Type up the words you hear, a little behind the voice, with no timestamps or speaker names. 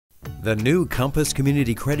The new Compass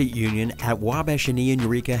Community Credit Union at Wabash and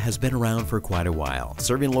Eureka has been around for quite a while,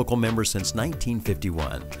 serving local members since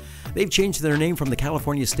 1951. They've changed their name from the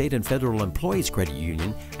California State and Federal Employees Credit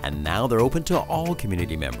Union, and now they're open to all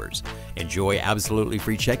community members. Enjoy absolutely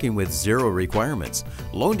free checking with zero requirements,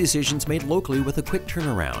 loan decisions made locally with a quick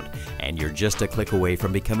turnaround, and you're just a click away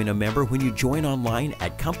from becoming a member when you join online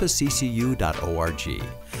at compassccu.org.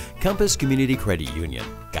 Compass Community Credit Union,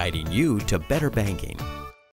 guiding you to better banking.